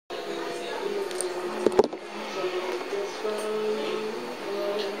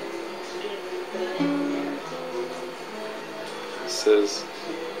says,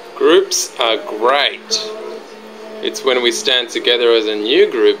 "Groups are great. It's when we stand together as a new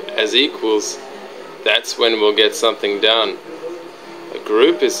group, as equals, that's when we'll get something done. A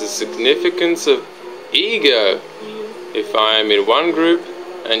group is the significance of ego. If I am in one group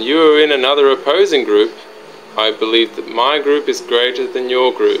and you are in another opposing group, I believe that my group is greater than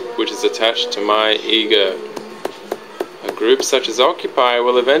your group, which is attached to my ego. A group such as Occupy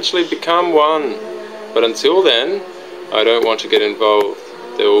will eventually become one, but until then, I don't want to get involved.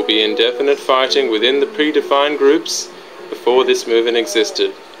 There will be indefinite fighting within the predefined groups before this movement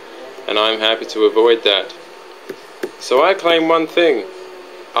existed, and I'm happy to avoid that. So I claim one thing.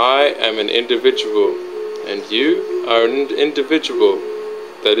 I am an individual, and you are an individual.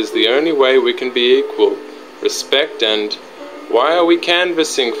 That is the only way we can be equal. Respect and... Why are we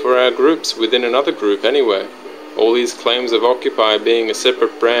canvassing for our groups within another group anyway? All these claims of Occupy being a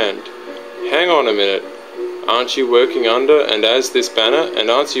separate brand. Hang on a minute. Aren't you working under and as this banner, and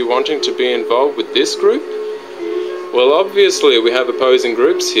aren't you wanting to be involved with this group? Well, obviously we have opposing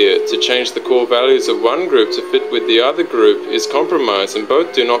groups here. To change the core values of one group to fit with the other group is compromise, and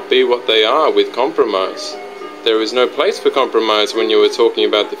both do not be what they are with compromise. There is no place for compromise when you are talking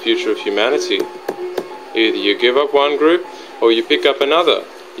about the future of humanity. Either you give up one group, or you pick up another.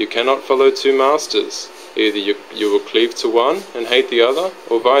 You cannot follow two masters. Either you will cleave to one and hate the other,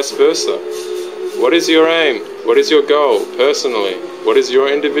 or vice versa. What is your aim? What is your goal, personally? What is your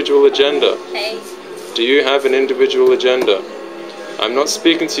individual agenda? Hey. Do you have an individual agenda? I'm not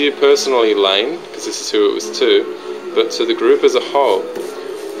speaking to you personally, Lane, because this is who it was to, but to the group as a whole.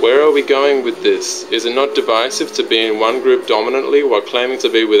 Where are we going with this? Is it not divisive to be in one group dominantly while claiming to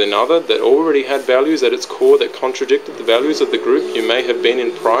be with another that already had values at its core that contradicted the values of the group you may have been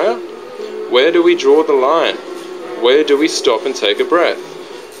in prior? Where do we draw the line? Where do we stop and take a breath?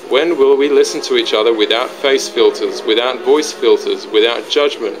 When will we listen to each other without face filters, without voice filters, without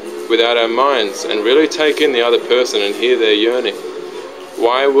judgment, without our minds, and really take in the other person and hear their yearning?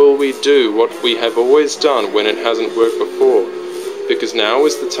 Why will we do what we have always done when it hasn't worked before? Because now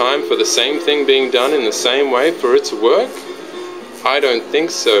is the time for the same thing being done in the same way for it to work? I don't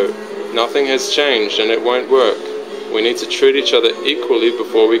think so. Nothing has changed and it won't work. We need to treat each other equally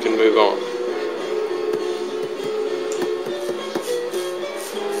before we can move on.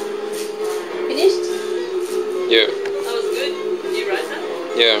 Finished? Yeah. That was good. Did you write that?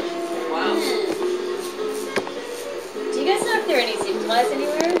 Yeah. Wow. Do you guys know if there are any zip ties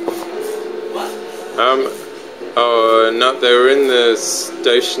anywhere? What? Oh, no, they were in the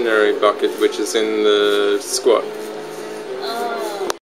stationery bucket, which is in the squat.